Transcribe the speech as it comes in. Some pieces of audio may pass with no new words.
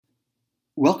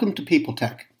Welcome to People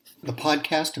Tech, the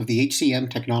podcast of the HCM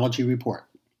Technology Report.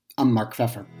 I'm Mark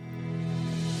Pfeffer.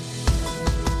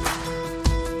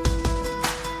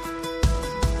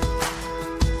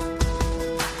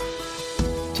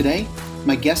 Today,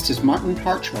 my guest is Martin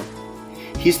Hartshorn.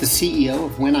 He's the CEO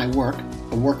of When I Work,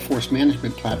 a workforce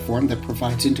management platform that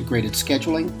provides integrated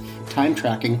scheduling, time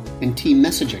tracking, and team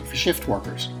messaging for shift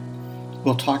workers.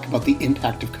 We'll talk about the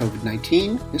impact of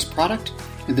COVID-19, his product,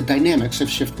 and the dynamics of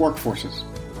shift workforces.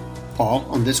 All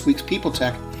on this week's People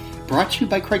Tech, brought to you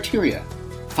by Criteria.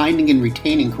 Finding and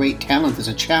retaining great talent is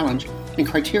a challenge, and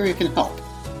Criteria can help.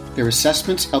 Their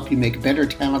assessments help you make better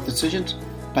talent decisions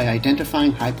by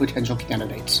identifying high-potential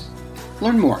candidates.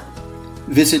 Learn more.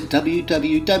 Visit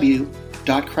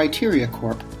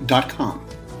www.criteriacorp.com.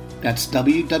 That's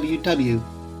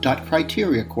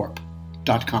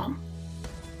www.criteriacorp.com.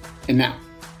 And now,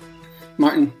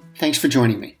 Martin, thanks for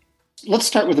joining me. Let's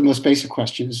start with the most basic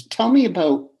questions. Tell me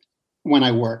about When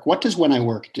I Work. What does When I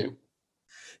Work do?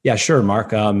 Yeah, sure,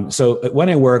 Mark. So at When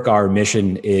I Work, our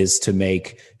mission is to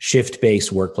make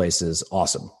shift-based workplaces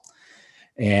awesome.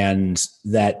 And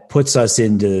that puts us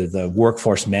into the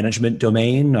workforce management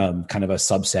domain, kind of a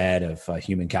subset of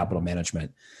human capital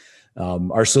management.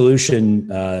 Our solution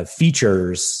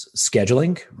features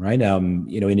scheduling, right?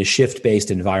 In a shift-based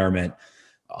environment,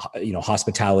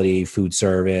 hospitality, food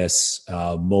service,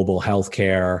 mobile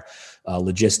healthcare,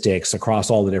 logistics across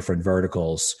all the different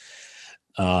verticals.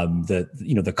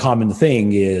 The common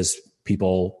thing is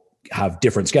people have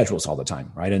different schedules all the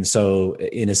time, right? And so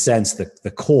in a sense,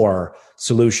 the core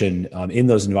solution in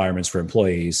those environments for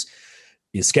employees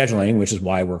is scheduling, which is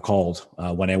why we're called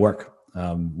When I Work.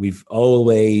 We've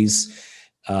always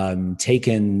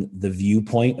taken the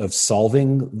viewpoint of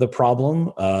solving the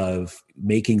problem of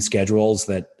making schedules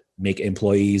that make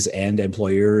employees and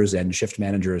employers and shift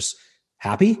managers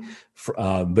happy,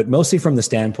 but mostly from the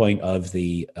standpoint of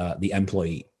the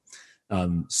employee.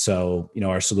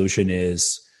 Our solution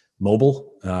is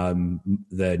mobile.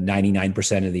 The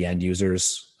 99% of the end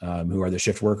users who are the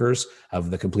shift workers have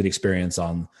the complete experience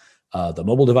on the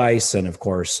mobile device. And of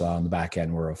course, on the back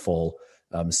end, we're a full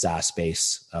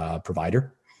SaaS-based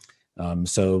provider.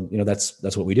 That's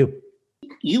what we do.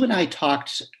 You and I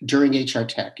talked during HR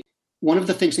Tech. One of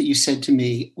the things that you said to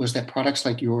me was that products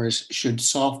like yours should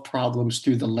solve problems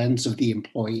through the lens of the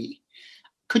employee.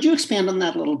 Could you expand on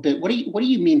that a little bit? What do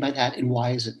you mean by that, and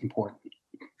why is it important?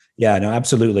 Yeah, no,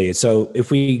 absolutely. So if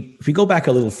we go back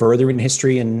a little further in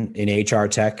history in HR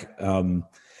Tech,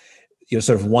 sort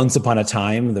of once upon a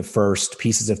time, the first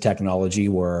pieces of technology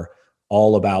were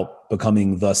all about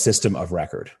becoming the system of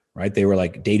record, right? They were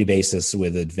like databases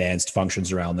with advanced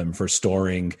functions around them for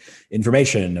storing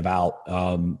information about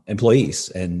employees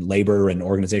and labor and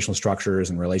organizational structures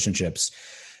and relationships.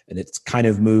 And it's kind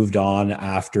of moved on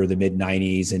after the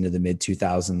mid-90s into the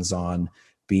mid-2000s on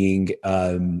being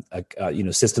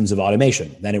systems of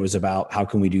automation. Then it was about how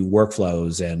can we do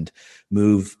workflows and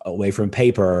move away from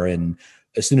paper. And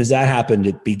as soon as that happened,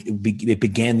 it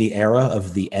began the era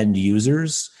of the end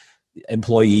users,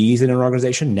 employees in an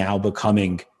organization now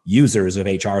becoming users of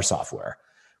HR software,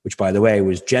 which, by the way,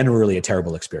 was generally a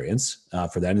terrible experience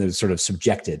for them. They were sort of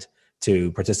subjected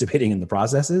to participating in the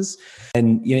processes.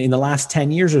 And in the last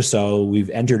 10 years or so, we've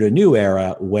entered a new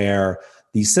era where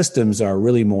these systems are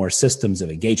really more systems of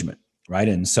engagement, right?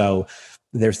 And so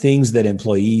they're things that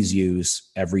employees use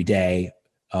every day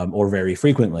or very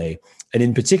frequently. And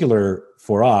in particular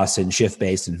for us in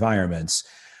shift-based environments,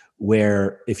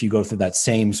 where if you go through that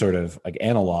same sort of like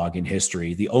analog in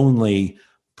history, the only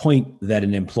point that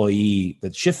an employee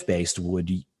that's shift-based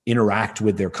would interact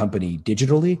with their company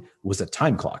digitally was a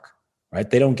time clock,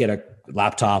 right? They don't get a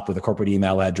laptop with a corporate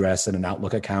email address and an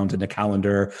Outlook account and a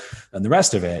calendar and the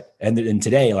rest of it. And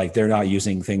today, like they're not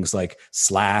using things like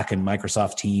Slack and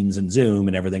Microsoft Teams and Zoom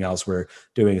and everything else we're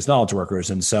doing as knowledge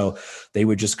workers. And so they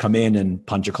would just come in and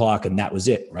punch a clock and that was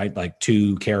it, right? Like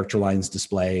 2 character lines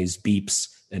displays, beeps,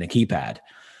 and a keypad.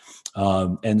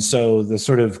 And so the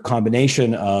sort of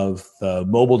combination of the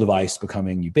mobile device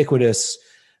becoming ubiquitous,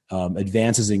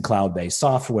 advances in cloud-based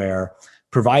software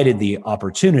provided the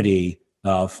opportunity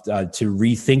to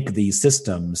rethink these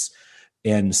systems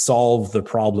and solve the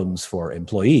problems for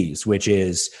employees, which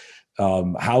is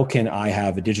how can I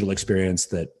have a digital experience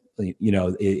that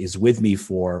is with me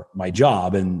for my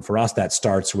job? And for us, that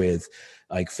starts with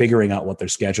like figuring out what their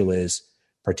schedule is,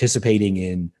 participating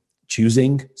in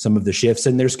choosing some of the shifts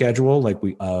in their schedule. Like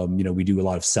we do a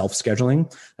lot of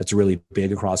self-scheduling. That's really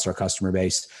big across our customer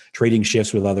base, trading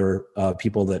shifts with other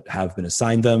people that have been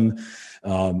assigned them,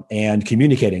 and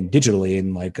communicating digitally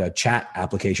in like a chat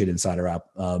application inside our app,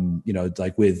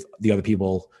 like with the other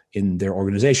people in their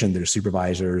organization, their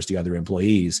supervisors, the other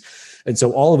employees. And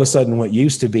so all of a sudden, what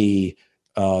used to be,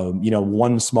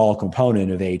 one small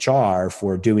component of HR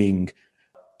for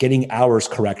getting hours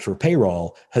correct for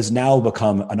payroll has now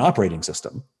become an operating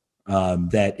system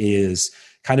that is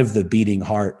kind of the beating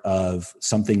heart of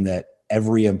something that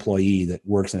every employee that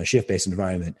works in a shift-based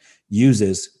environment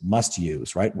must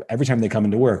use, right? Every time they come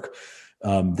into work,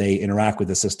 they interact with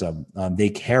the system. They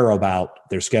care about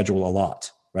their schedule a lot,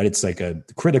 right? It's like a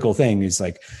critical thing. It's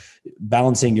like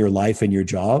balancing your life and your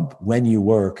job when you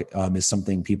work is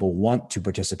something people want to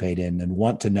participate in and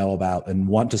want to know about and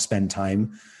want to spend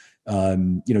time,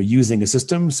 using a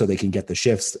system so they can get the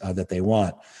shifts that they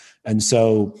want. And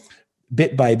so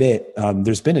bit by bit,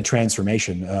 there's been a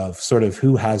transformation of sort of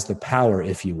who has the power,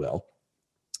 if you will,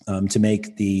 to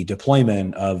make the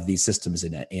deployment of these systems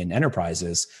in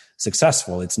enterprises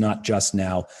successful. It's not just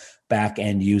now back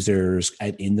end users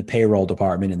in the payroll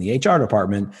department, in the HR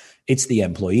department, it's the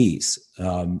employees.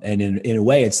 And in a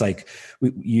way, it's like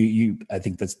I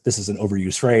think this is an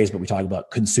overused phrase, but we talk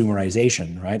about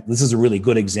consumerization, right? This is a really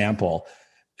good example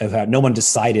of how no one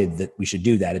decided that we should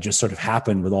do that. It just sort of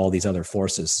happened with all these other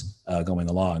forces going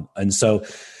along. And so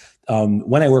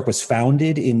When I Work was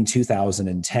founded in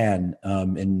 2010,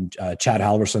 and Chad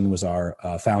Halverson was our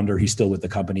founder. He's still with the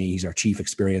company. He's our chief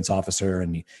experience officer,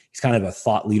 and he's kind of a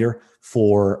thought leader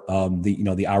for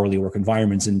the hourly work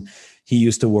environments. And he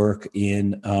used to work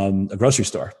in a grocery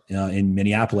store in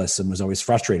Minneapolis and was always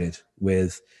frustrated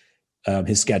with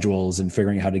his schedules and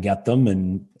figuring out how to get them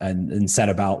and set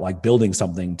about like building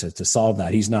something to solve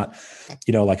that. He's not,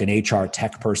 like an HR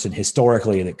tech person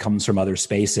historically that comes from other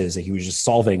spaces. He was just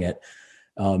solving it.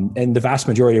 And the vast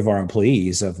majority of our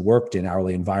employees have worked in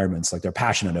hourly environments, like they're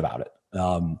passionate about it.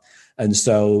 And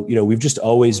so, we've just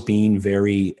always been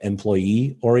very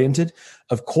employee oriented.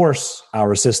 Of course,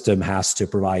 our system has to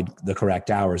provide the correct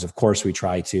hours. Of course, we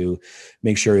try to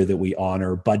make sure that we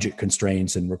honor budget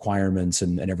constraints and requirements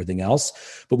and everything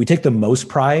else. But we take the most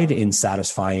pride in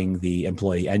satisfying the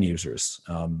employee end users.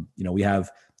 We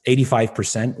have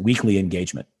 85% weekly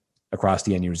engagement across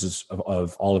the end users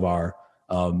of all of our,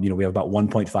 we have about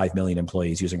 1.5 million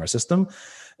employees using our system.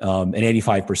 And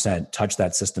 85% touch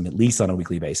that system at least on a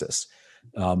weekly basis.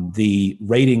 The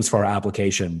ratings for our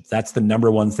application, that's the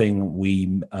number one thing we,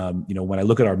 when I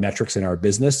look at our metrics in our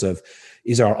business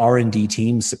is our R&D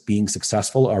teams being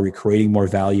successful? Are we creating more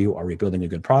value? Are we building a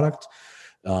good product?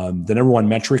 The number one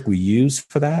metric we use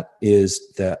for that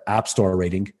is the App Store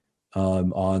rating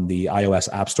on the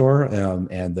iOS App Store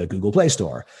and the Google Play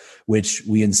Store, which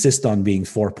we insist on being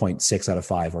 4.6 out of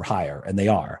 5 or higher, and they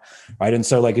are, right? And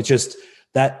so it's just,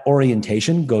 that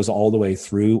orientation goes all the way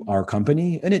through our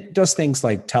company, and it does things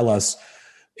like tell us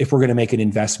if we're going to make an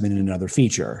investment in another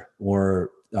feature,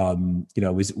 or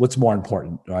what's more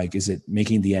important. Like, is it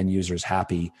making the end users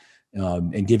happy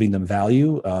and giving them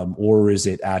value, or is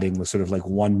it adding sort of like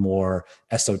one more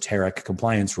esoteric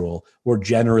compliance rule? We're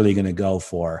generally going to go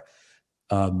for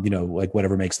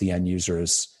whatever makes the end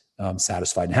users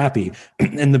satisfied and happy.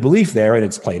 And the belief there, and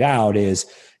it's played out, is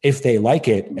if they like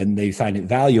it and they find it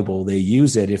valuable, they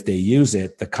use it. If they use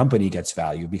it, the company gets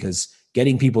value, because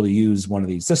getting people to use one of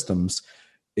these systems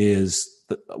is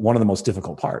one of the most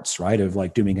difficult parts, right, of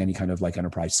like doing any kind of like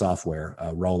enterprise software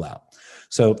rollout.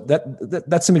 So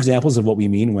that's some examples of what we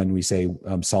mean when we say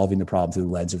solving the problem through the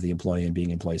lens of the employee and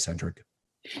being employee-centric.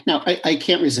 Now, I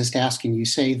can't resist asking, you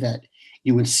say that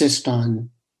you insist on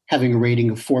having a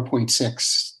rating of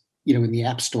 4.6, in the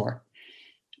App Store.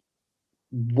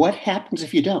 What happens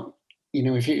if you don't?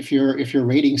 If your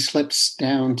rating slips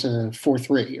down to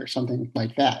 4.3 or something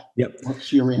like that? Yep.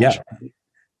 What's your reaction?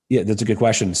 Yeah, that's a good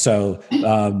question. So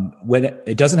when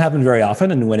it doesn't happen very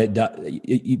often, and when it does,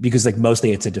 because like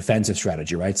mostly it's a defensive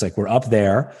strategy, right? It's like we're up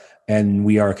there and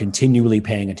we are continually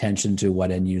paying attention to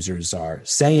what end users are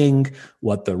saying,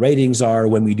 what the ratings are.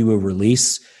 When we do a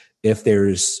release, if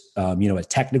there's a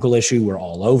technical issue, we're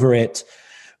all over it.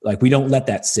 Like, we don't let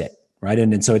that sit, right?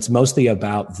 And so it's mostly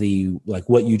about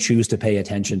what you choose to pay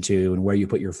attention to and where you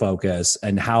put your focus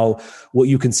and what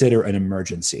you consider an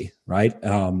emergency, right?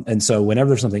 And so whenever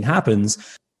there's something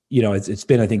happens, it's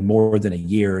been, I think, more than a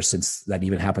year since that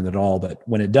even happened at all. But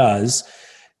when it does,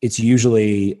 it's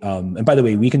usually, and by the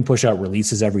way, we can push out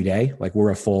releases every day. Like,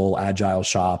 we're a full agile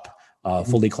shop,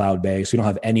 fully cloud-based. We don't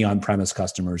have any on-premise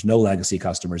customers, no legacy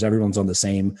customers. Everyone's on the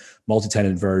same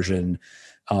multi-tenant version.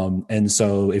 And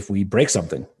so if we break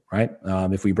something, right?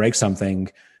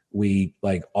 we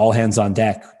like all hands on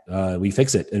deck. We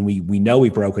fix it, and we know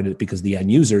we've broken it because the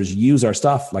end users use our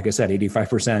stuff. Like I said,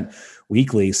 85%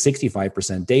 weekly,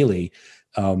 65% daily.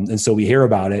 And so we hear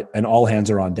about it, and all hands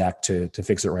are on deck to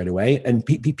fix it right away. And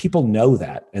people know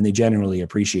that, and they generally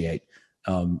appreciate,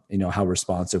 how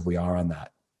responsive we are on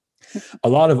that. A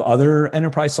lot of other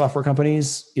enterprise software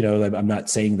companies, I'm not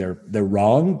saying they're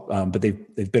wrong, but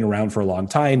they've been around for a long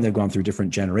time. They've gone through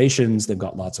different generations. They've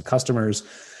got lots of customers,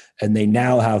 and they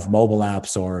now have mobile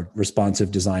apps or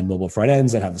responsive design mobile front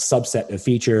ends that have a subset of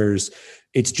features.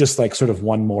 It's just like sort of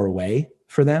one more way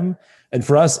for them. And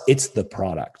for us, it's the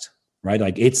product. Right?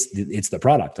 Like it's the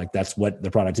product. Like that's what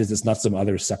the product is. It's not some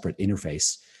other separate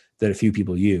interface that a few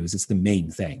people use. It's the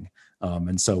main thing.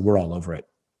 And so we're all over it.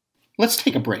 Let's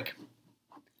take a break.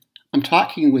 I'm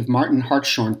talking with Martin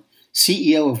Hartshorn,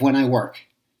 CEO of When I Work.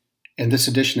 And this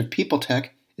edition of People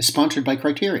Tech is sponsored by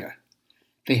Criteria.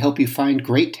 They help you find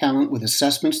great talent with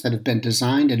assessments that have been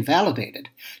designed and validated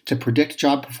to predict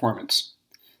job performance.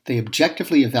 They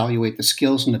objectively evaluate the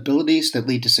skills and abilities that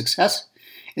lead to success,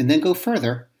 and then go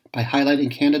further by highlighting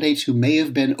candidates who may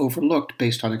have been overlooked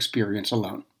based on experience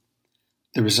alone.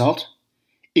 The result?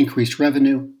 Increased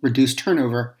revenue, reduced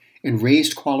turnover, and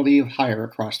raised quality of hire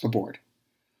across the board.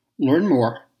 Learn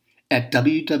more at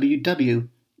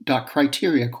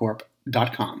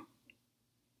www.criteriacorp.com.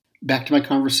 Back to my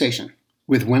conversation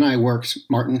with When I Work's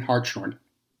Martin Hartshorn.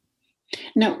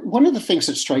 Now, one of the things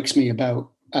that strikes me about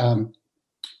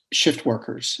shift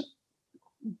workers,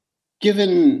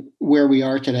 given where we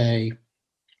are today,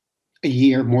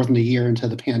 more than a year into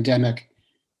the pandemic,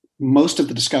 most of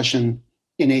the discussion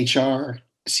in HR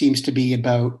seems to be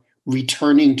about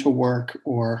returning to work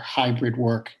or hybrid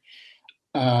work.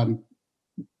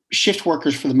 Shift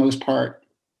workers, for the most part,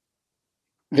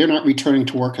 they're not returning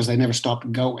to work because they never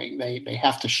stopped going. They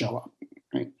have to show up,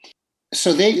 right?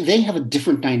 So they have a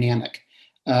different dynamic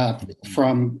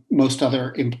from most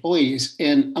other employees.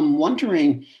 And I'm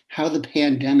wondering how the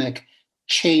pandemic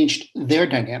changed their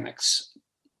dynamics.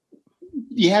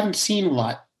 You haven't seen a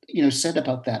lot, said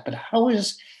about that, but how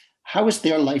is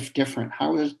their life different?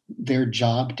 How is their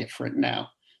job different now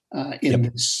in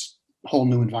this whole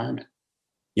new environment?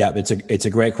 Yeah, it's a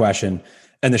great question.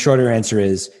 And the shorter answer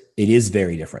is it is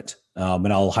very different.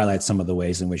 And I'll highlight some of the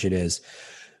ways in which it is.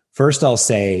 First, I'll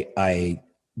say I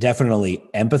definitely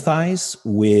empathize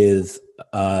with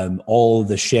all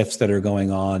the shifts that are going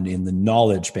on in the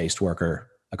knowledge-based worker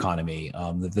economy,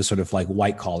 the sort of like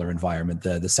white collar environment,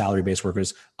 the salary based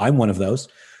workers. I'm one of those.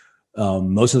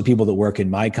 Most of the people that work in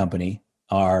my company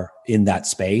are in that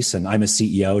space, and I'm a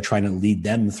CEO trying to lead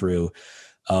them through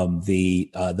the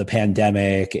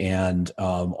pandemic and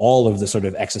all of the sort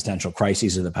of existential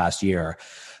crises of the past year.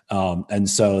 And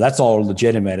so that's all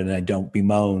legitimate, and I don't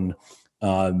bemoan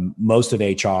most of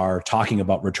HR talking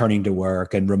about returning to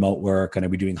work and remote work, and are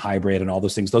we doing hybrid and all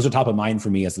those things. Those are top of mind for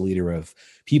me as the leader of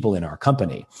people in our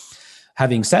company.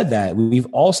 Having said that, we've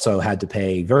also had to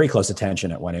pay very close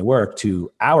attention at When I Work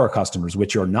to our customers,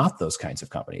 which are not those kinds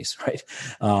of companies, right?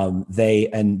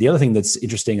 And the other thing that's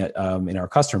interesting in our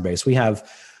customer base, we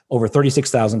have over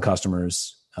 36,000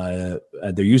 customers. They're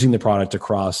using the product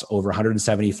across over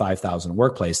 175,000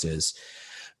 workplaces.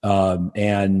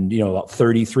 And about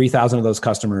 33,000 of those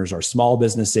customers are small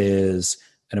businesses,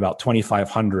 and about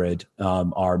 2,500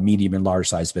 are medium and large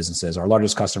size businesses. Our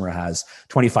largest customer has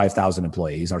 25,000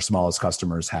 employees. Our smallest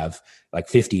customers have like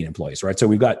 15 employees, right? So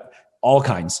we've got all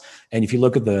kinds. And if you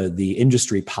look at the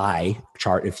industry pie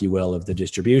chart, if you will, of the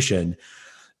distribution,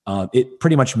 it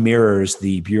pretty much mirrors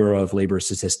the Bureau of Labor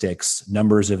Statistics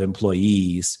numbers of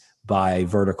employees by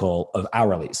vertical of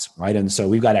hourlies, right? And so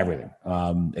we've got everything.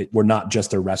 We're not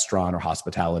just a restaurant or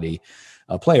hospitality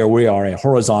player. We are a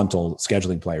horizontal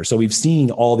scheduling player. So we've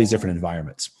seen all these different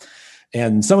environments.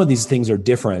 And some of these things are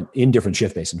different in different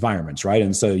shift-based environments, right?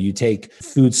 And so you take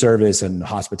food service and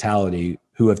hospitality,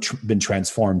 who have been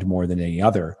transformed more than any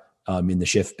other in the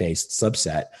shift-based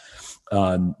subset.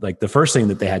 Like the first thing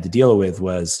that they had to deal with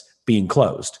was being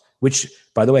closed, which,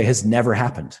 by the way, has never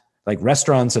happened. Like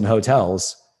restaurants and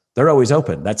hotels, they're always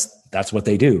open. That's what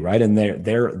they do, right? And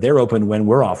they're open when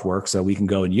we're off work, so we can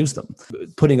go and use them.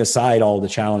 Putting aside all the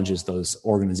challenges those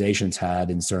organizations had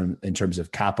in terms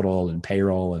of capital and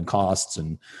payroll and costs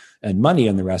and money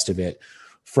and the rest of it,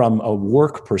 from a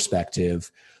work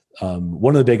perspective,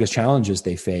 one of the biggest challenges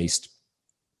they faced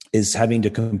is having to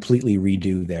completely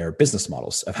redo their business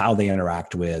models of how they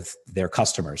interact with their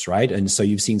customers, right? And so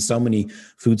you've seen so many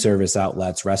food service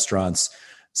outlets, restaurants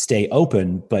stay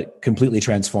open, but completely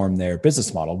transform their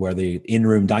business model where the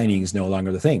in-room dining is no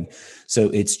longer the thing. So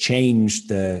it's changed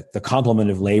the complement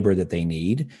of labor that they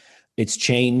need. It's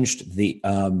changed the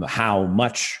how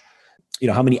much,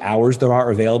 how many hours there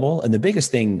are available. And the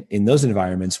biggest thing in those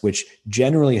environments, which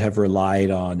generally have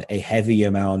relied on a heavy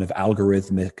amount of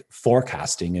algorithmic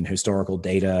forecasting and historical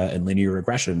data and linear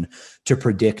regression to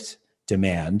predict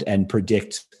demand and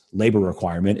predict labor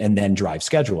requirement and then drive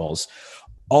schedules,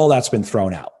 all that's been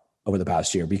thrown out over the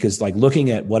past year, because like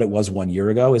looking at what it was 1 year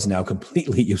ago is now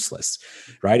completely useless,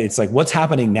 right? It's like, what's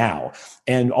happening now?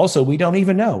 And also we don't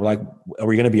even know, like, are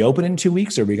we going to be open in 2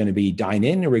 weeks? Are we going to be dine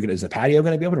in? Is the patio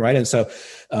going to be open? Right. And so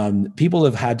people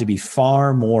have had to be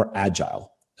far more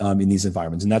agile in these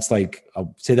environments. And that's like,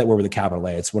 I'll say that word with a capital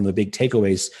A. It's one of the big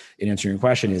takeaways in answering your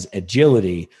question is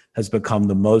agility has become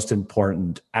the most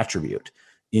important attribute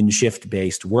in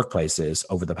shift-based workplaces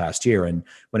over the past year. And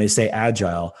when I say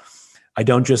agile, I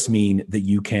don't just mean that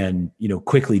you can,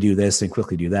 quickly do this and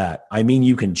quickly do that. I mean,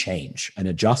 you can change and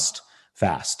adjust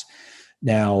fast.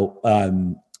 Now,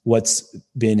 what's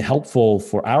been helpful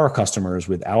for our customers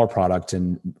with our product,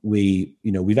 and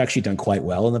we've actually done quite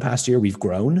well in the past year. We've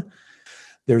grown.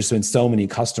 There's been so many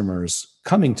customers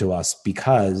coming to us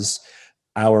because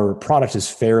our product is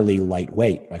fairly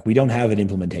lightweight. Like we don't have an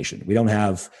implementation. We don't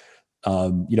have,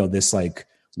 this like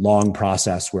long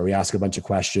process where we ask a bunch of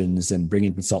questions and bring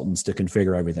in consultants to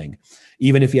configure everything.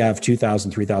 Even if you have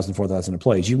 2,000, 3,000, 4,000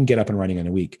 employees, you can get up and running in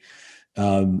a week.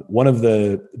 One of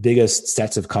the biggest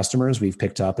sets of customers we've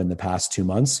picked up in the past 2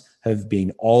 months have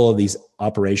been all of these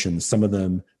operations, some of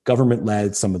them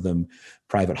government-led, some of them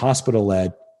private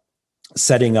hospital-led,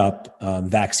 setting up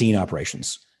vaccine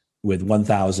operations with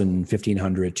 1,000,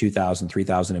 1,500, 2,000,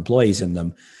 3,000 employees in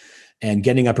them and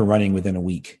getting up and running within a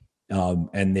week.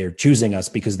 And they're choosing us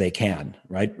because they can,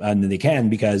 right? And they can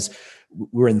because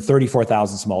we're in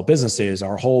 34,000 small businesses.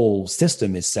 Our whole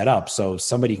system is set up. So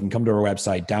somebody can come to our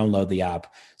website, download the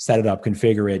app, set it up,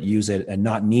 configure it, use it, and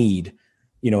not need,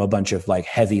 a bunch of like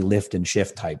heavy lift and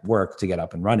shift type work to get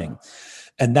up and running.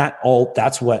 And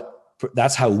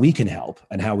that's how we can help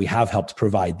and how we have helped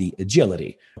provide the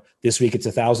agility. This week it's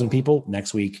 1,000 people.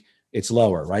 Next week it's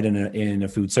lower, right? In a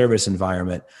food service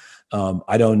environment.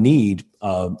 I don't need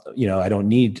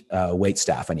wait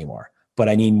staff anymore, but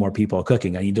I need more people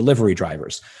cooking. I need delivery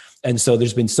drivers. And so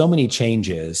there's been so many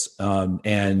changes,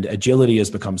 and agility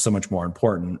has become so much more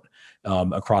important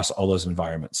across all those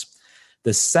environments.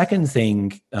 The second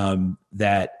thing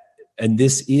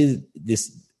this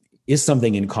is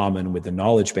something in common with the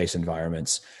knowledge-based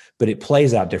environments, but it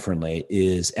plays out differently,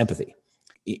 is empathy.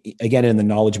 Again, in the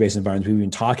knowledge-based environments, we've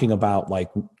been talking about like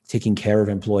taking care of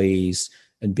employees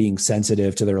and being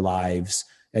sensitive to their lives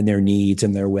and their needs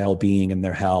and their well-being and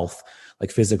their health, like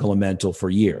physical and mental,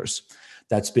 for years.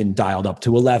 That's been dialed up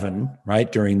to 11,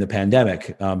 right, during the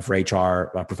pandemic for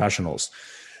HR professionals.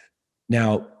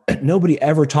 Now, nobody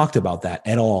ever talked about that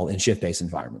at all in shift-based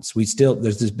environments.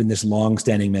 There's been this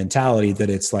long-standing mentality that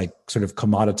it's like sort of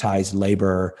commoditized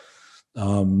labor,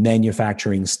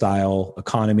 manufacturing style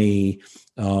economy,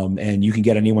 and you can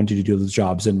get anyone to do those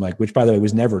jobs, and like, which by the way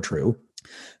was never true.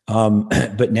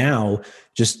 But now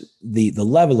just the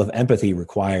level of empathy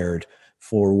required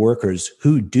for workers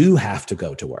who do have to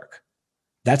go to work.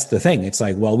 That's the thing. It's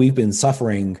like, well, we've been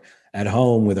suffering at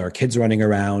home with our kids running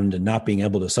around and not being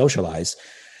able to socialize.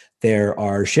 There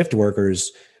are shift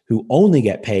workers who only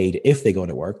get paid if they go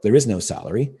to work. There is no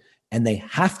salary, and they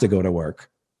have to go to work,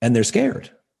 and they're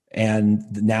scared. And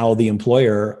now the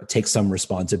employer takes some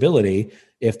responsibility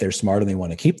if they're smart and they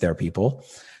want to keep their people,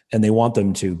 and they want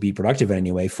them to be productive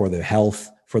anyway for their health,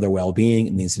 for their well-being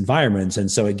in these environments. And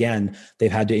so again,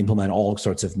 they've had to implement all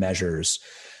sorts of measures.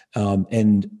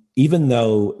 And even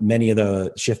though many of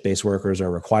the shift-based workers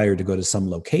are required to go to some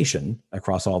location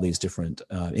across all these different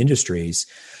industries,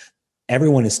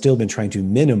 everyone has still been trying to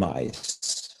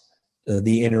minimize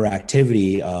the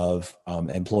interactivity of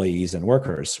employees and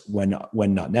workers when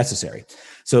not necessary.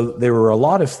 So there were a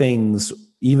lot of things,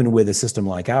 even with a system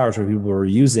like ours, where people were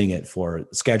using it for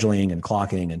scheduling and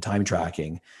clocking and time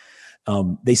tracking.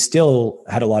 They still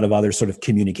had a lot of other sort of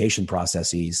communication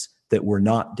processes that were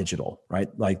not digital, right?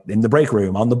 Like in the break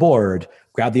room, on the board,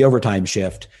 grab the overtime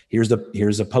shift. Here's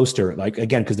a poster, like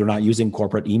again, because they're not using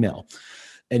corporate email.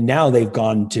 And now they've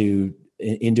gone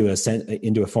into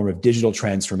a form of digital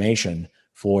transformation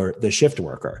for the shift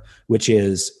worker, which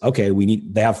is, okay,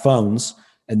 they have phones,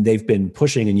 and they've been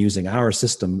pushing and using our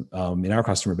system in our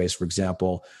customer base, for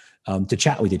example, to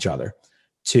chat with each other,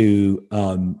 to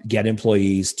get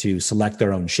employees to select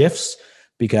their own shifts.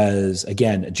 Because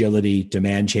again, agility,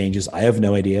 demand changes. I have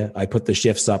no idea. I put the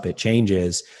shifts up, it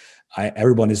changes.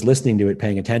 everyone is listening to it,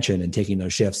 paying attention, and taking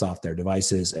those shifts off their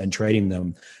devices and trading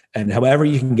them. And however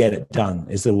you can get it done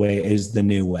is the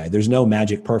new way. There's no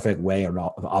magic perfect way of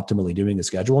optimally doing a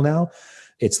schedule now.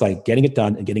 It's like getting it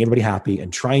done and getting everybody happy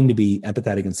and trying to be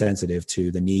empathetic and sensitive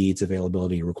to the needs,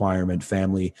 availability, requirement,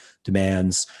 family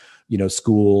demands,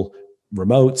 school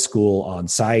remote, school on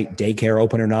site, daycare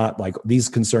open or not. Like these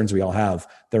concerns we all have,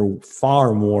 they're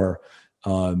far more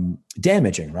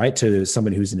damaging, right, to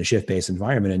someone who's in a shift-based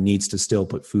environment and needs to still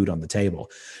put food on the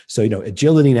table. So,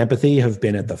 agility and empathy have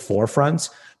been at the forefront,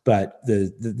 but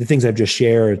the things I've just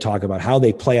shared talk about how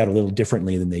they play out a little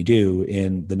differently than they do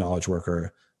in the knowledge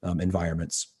worker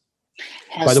environments.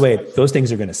 By the way, those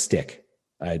things are going to stick.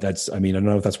 I don't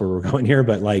know if that's where we're going here,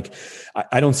 but like,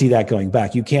 I don't see that going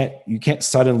back. You can't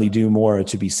suddenly do more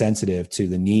to be sensitive to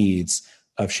the needs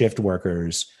of shift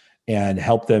workers and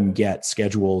help them get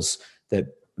schedules that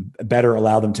better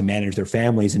allow them to manage their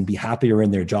families and be happier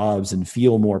in their jobs and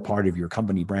feel more part of your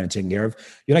company brand and taken care of.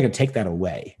 You're not going to take that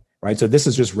away, right? So this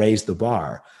has just raised the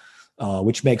bar,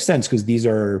 which makes sense because these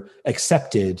are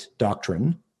accepted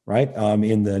doctrine, right,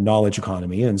 in the knowledge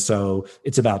economy. And so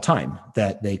it's about time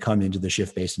that they come into the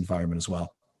shift-based environment as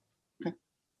well. Okay.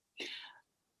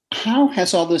 How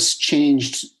has all this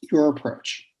changed your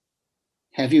approach?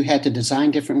 Have you had to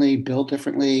design differently, build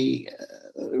differently,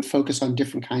 focus on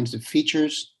different kinds of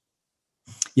features?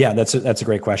 Yeah, that's a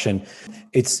great question.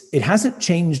 It hasn't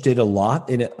changed it a lot.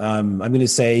 I'm going to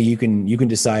say you can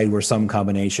decide we're some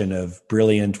combination of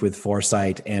brilliant with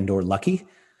foresight and or lucky.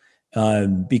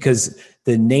 Because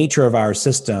the nature of our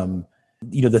system,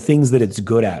 the things that it's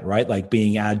good at, right? Like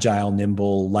being agile,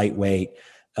 nimble, lightweight,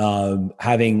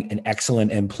 having an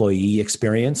excellent employee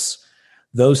experience,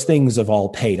 those things have all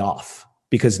paid off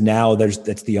because now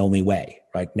that's the only way,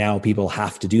 right? Now people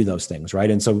have to do those things,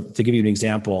 right? And so to give you an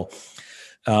example,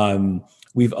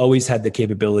 we've always had the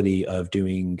capability of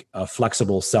doing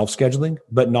flexible self-scheduling,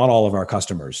 but not all of our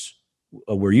customers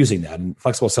were using that. And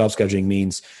flexible self-scheduling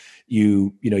means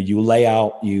you lay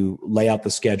out the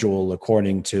schedule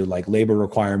according to like labor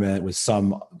requirement with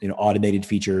some automated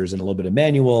features and a little bit of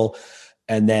manual,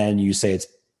 and then you say it's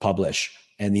publish,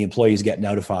 and the employees get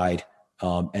notified,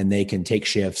 and they can take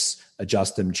shifts,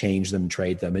 adjust them, change them,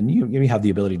 trade them, and you have the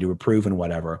ability to approve and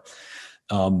whatever.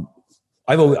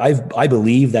 I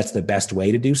believe that's the best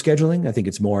way to do scheduling. I think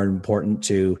it's more important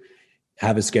to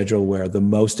have a schedule where the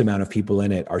most amount of people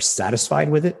in it are satisfied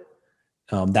with it.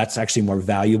 That's actually more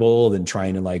valuable than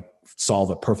trying to like solve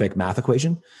a perfect math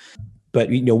equation. But,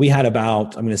 we had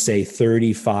about, I'm going to say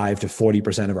 35 to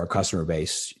 40% of our customer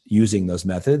base using those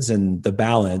methods, and the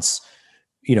balance,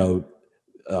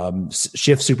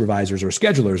 shift supervisors or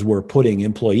schedulers were putting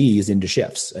employees into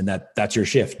shifts, and that's your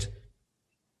shift.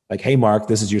 Like, hey, Mark,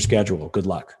 this is your schedule. Good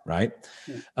luck, right?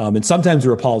 Yeah. And sometimes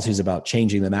there were policies about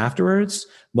changing them afterwards.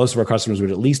 Most of our customers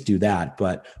would at least do that.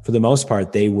 But for the most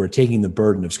part, they were taking the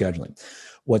burden of scheduling.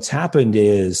 What's happened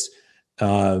is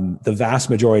the vast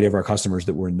majority of our customers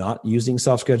that were not using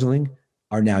self-scheduling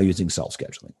are now using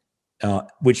self-scheduling,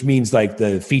 which means like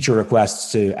the feature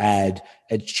requests to add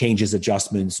changes,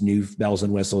 adjustments, new bells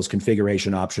and whistles,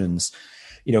 configuration options,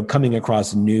 coming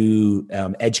across new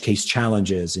edge case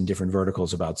challenges in different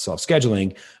verticals about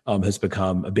self-scheduling has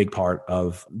become a big part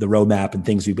of the roadmap and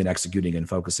things we've been executing and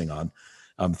focusing on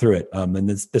through it. And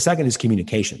the second is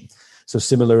communication. So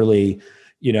similarly,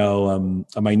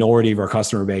 a minority of our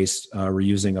customer base were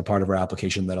using a part of our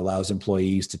application that allows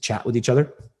employees to chat with each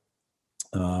other.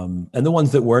 And the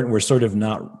ones that weren't were sort of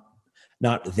not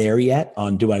there yet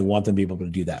on, do I want them to be able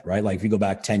to do that, right? Like if you go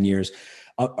back 10 years,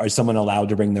 are someone allowed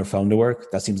to bring their phone to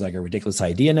work? That seems like a ridiculous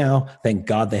idea now. Thank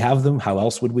God they have them. How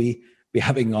else would we be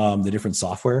having the different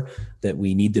software that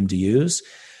we need them to use?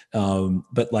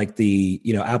 But like the,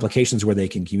 applications where they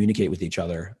can communicate with each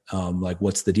other, like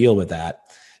what's the deal with that?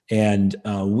 And,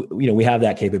 we have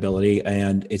that capability,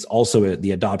 and it's also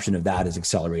the adoption of that is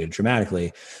accelerated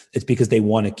dramatically. It's because they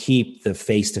want to keep the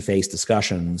face-to-face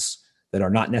discussions that are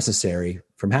not necessary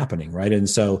from happening. Right. And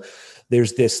so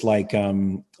there's this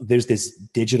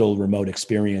digital remote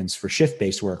experience for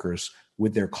shift-based workers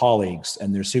with their colleagues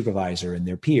and their supervisor and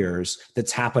their peers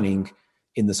that's happening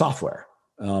in the software.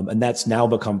 And that's now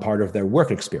become part of their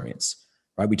work experience,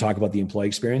 right? We talk about the employee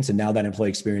experience, and now that employee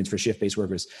experience for shift-based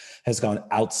workers has gone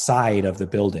outside of the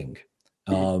building.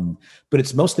 But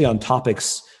it's mostly on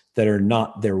topics that are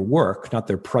not their work, not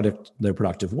their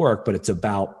productive work, but it's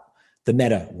about the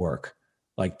meta work.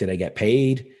 Like, did I get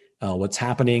paid? What's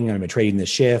happening? Am I trading this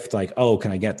shift? Like, oh,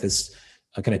 can I get this?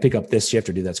 Can I pick up this shift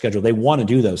or do that schedule? They want to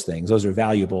do those things. Those are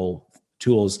valuable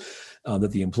tools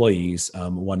that the employees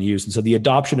want to use. And so the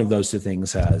adoption of those two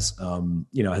things has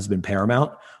been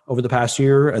paramount over the past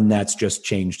year, and that's just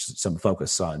changed some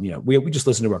focus on, we just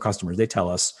listen to our customers. They tell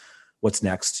us what's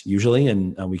next usually,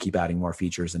 and we keep adding more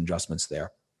features and adjustments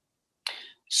there.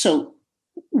 So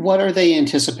what are they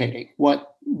anticipating? What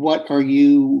are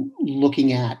you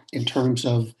looking at in terms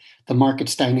of the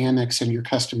market's dynamics and your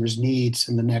customers' needs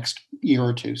in the next year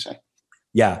or two, say?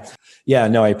 Yeah,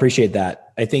 no, I appreciate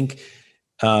that. I think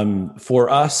for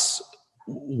us,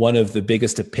 one of the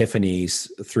biggest epiphanies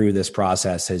through this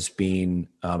process has been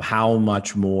how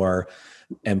much more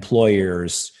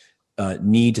employers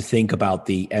need to think about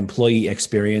the employee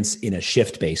experience in a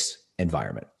shift-based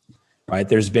environment, right?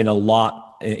 There's been a lot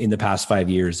in the past 5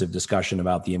 years of discussion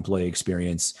about the employee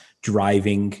experience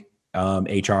driving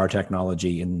HR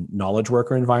technology in knowledge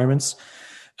worker environments.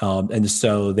 And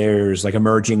so there's like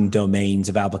emerging domains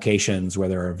of applications where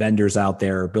there are vendors out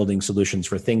there building solutions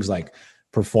for things like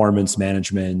performance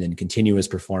management and continuous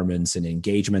performance and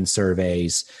engagement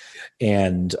surveys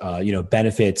and,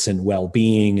 benefits and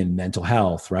well-being and mental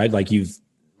health, right? Like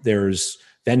there's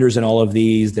vendors in all of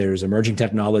these, there's emerging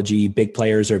technology, big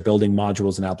players are building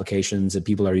modules and applications and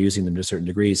people are using them to certain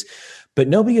degrees, but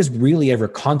nobody has really ever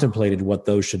contemplated what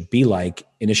those should be like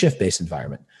in a shift-based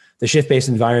environment. The shift-based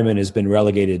environment has been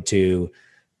relegated to,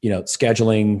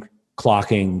 scheduling,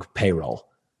 clocking, payroll,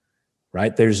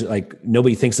 right? There's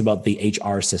nobody thinks about the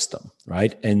HR system,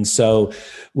 right? And so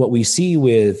what we see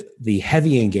with the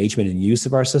heavy engagement and use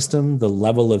of our system, the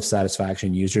level of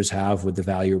satisfaction users have with the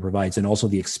value it provides, and also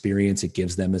the experience it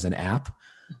gives them as an app.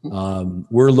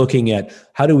 We're looking at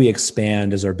how do we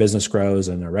expand as our business grows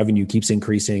and our revenue keeps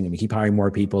increasing and we keep hiring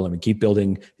more people and we keep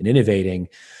building and innovating,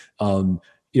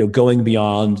 going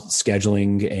beyond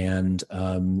scheduling and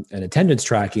attendance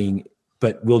tracking,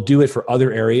 but we'll do it for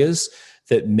other areas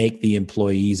that make the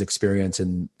employee's experience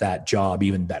in that job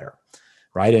even better,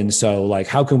 right? And so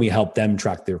how can we help them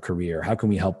track their career? How can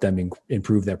we help them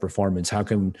improve their performance? How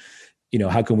can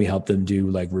we help them do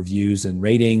reviews and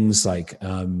ratings? How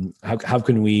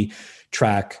can we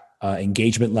track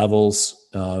engagement levels?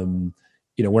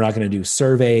 We're not going to do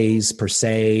surveys per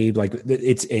se.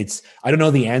 I don't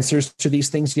know the answers to these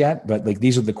things yet, but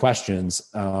these are the questions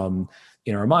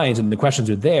in our minds, and the questions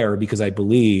are there because I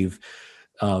believe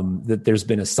that there's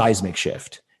been a seismic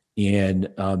shift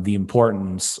in the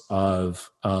importance of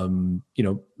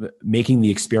making the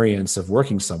experience of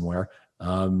working somewhere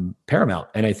paramount.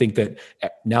 And I think that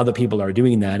now that people are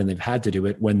doing that and they've had to do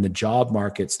it, when the job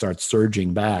market starts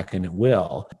surging back, and it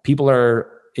will, people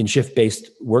are in shift-based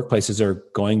workplaces are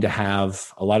going to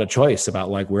have a lot of choice about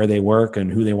where they work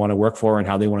and who they want to work for and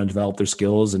how they want to develop their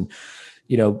skills. And,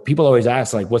 people always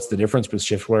ask what's the difference between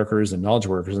shift workers and knowledge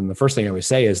workers? And the first thing I always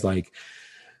say is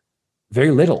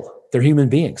very little. They're human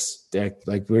beings.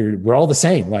 We're all the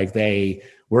same. They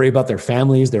worry about their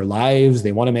families, their lives.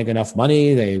 They want to make enough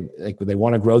money. They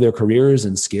want to grow their careers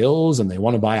and skills, and they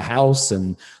want to buy a house,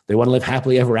 and they want to live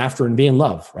happily ever after and be in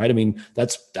love, right? I mean,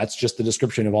 that's just the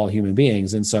description of all human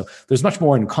beings. And so there's much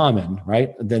more in common,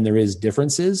 right, than there is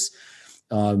differences.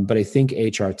 But I think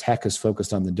HR tech is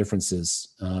focused on the differences,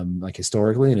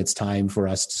 historically, and it's time for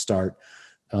us to start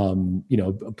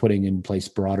putting in place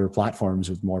broader platforms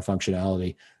with more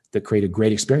functionality that create a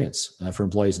great experience for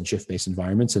employees in shift-based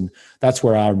environments. And that's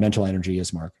where our mental energy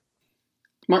is, Mark.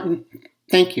 Martin,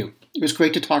 thank you. It was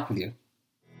great to talk with you.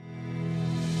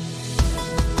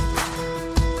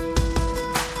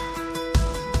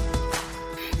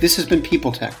 This has been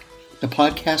People Tech, the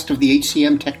podcast of the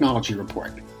HCM Technology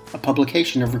Report, a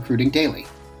publication of Recruiting Daily.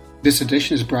 This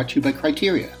edition is brought to you by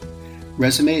Criteria.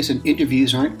 Resumes and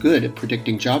interviews aren't good at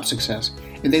predicting job success,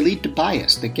 and they lead to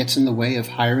bias that gets in the way of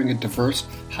hiring a diverse,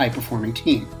 high-performing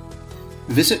team.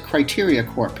 Visit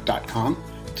criteriacorp.com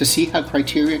to see how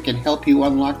Criteria can help you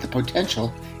unlock the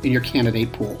potential in your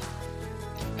candidate pool.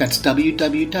 That's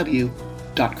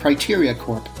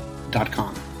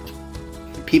www.criteriacorp.com.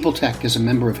 People Tech is a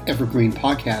member of Evergreen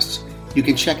Podcasts. You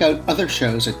can check out other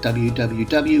shows at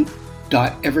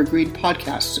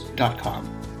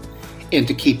www.evergreenpodcasts.com. And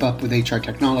to keep up with HR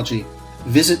technology,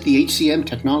 visit the HCM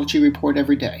Technology Report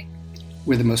every day.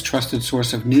 We're the most trusted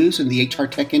source of news in the HR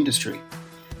tech industry.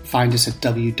 Find us at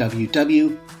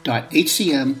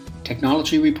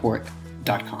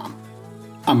www.hcmtechnologyreport.com.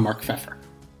 I'm Mark Pfeffer.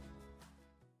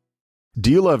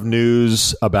 Do you love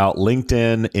news about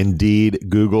LinkedIn, Indeed,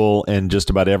 Google, and just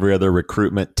about every other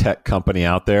recruitment tech company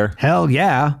out there? Hell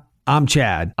yeah. I'm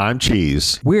Chad. I'm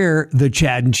Cheese. We're the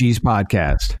Chad and Cheese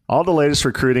Podcast. All the latest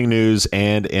recruiting news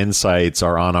and insights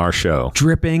are on our show.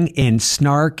 Dripping in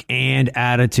snark and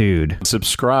attitude.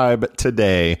 Subscribe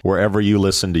today wherever you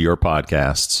listen to your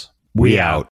podcasts. We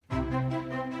out.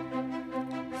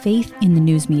 Faith in the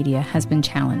news media has been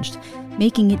challenged,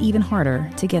 making it even harder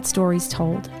to get stories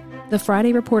told. The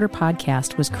Friday Reporter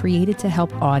podcast was created to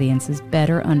help audiences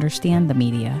better understand the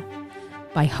media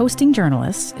by hosting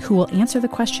journalists who will answer the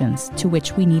questions to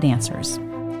which we need answers.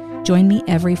 Join me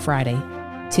every Friday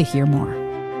to hear more.